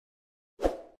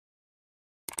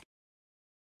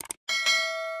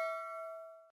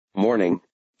Morning,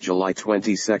 July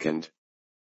 22nd.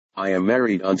 I am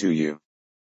married unto you.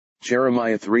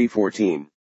 Jeremiah 3:14.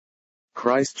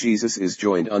 Christ Jesus is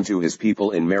joined unto his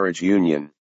people in marriage union.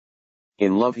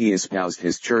 In love he espoused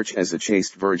his church as a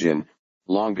chaste virgin,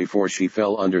 long before she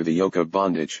fell under the yoke of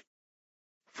bondage.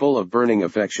 Full of burning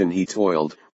affection he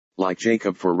toiled, like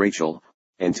Jacob for Rachel,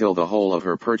 until the whole of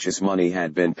her purchase money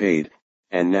had been paid,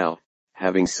 and now,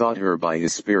 having sought her by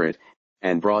his Spirit,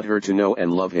 and brought her to know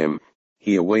and love him,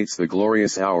 he awaits the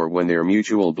glorious hour when their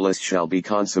mutual bliss shall be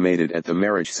consummated at the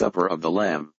marriage supper of the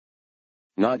Lamb.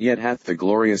 Not yet hath the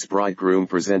glorious bridegroom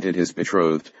presented his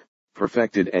betrothed,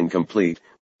 perfected and complete,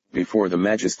 before the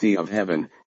majesty of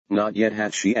heaven, not yet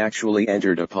hath she actually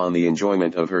entered upon the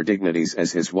enjoyment of her dignities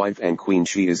as his wife and queen.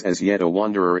 She is as yet a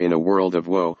wanderer in a world of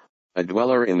woe, a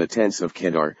dweller in the tents of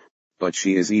Kedar, but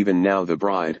she is even now the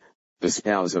bride, the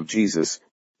spouse of Jesus,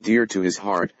 dear to his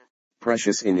heart,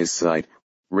 precious in his sight,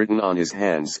 written on his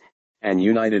hands, and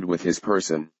united with his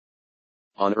person.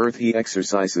 On earth he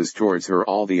exercises towards her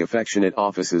all the affectionate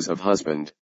offices of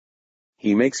husband.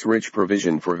 He makes rich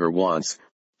provision for her wants,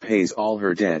 pays all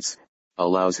her debts,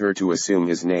 allows her to assume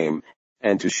his name,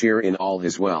 and to share in all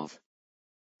his wealth.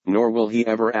 Nor will he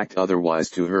ever act otherwise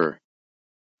to her.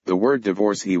 The word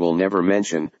divorce he will never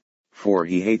mention, for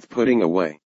he hateth putting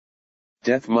away.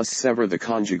 Death must sever the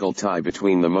conjugal tie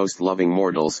between the most loving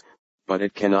mortals, but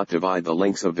it cannot divide the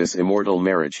links of this immortal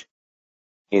marriage.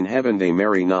 In heaven they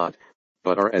marry not,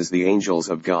 but are as the angels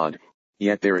of God,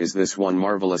 yet there is this one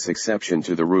marvelous exception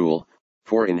to the rule,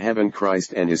 for in heaven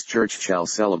Christ and his church shall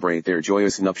celebrate their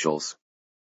joyous nuptials.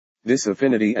 This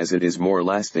affinity as it is more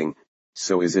lasting,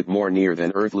 so is it more near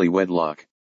than earthly wedlock.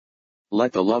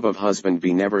 Let the love of husband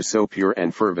be never so pure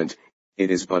and fervent,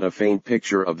 it is but a faint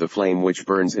picture of the flame which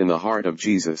burns in the heart of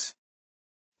Jesus.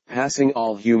 Passing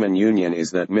all human union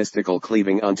is that mystical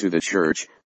cleaving unto the church,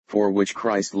 for which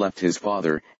Christ left his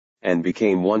Father, and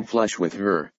became one flesh with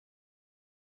her.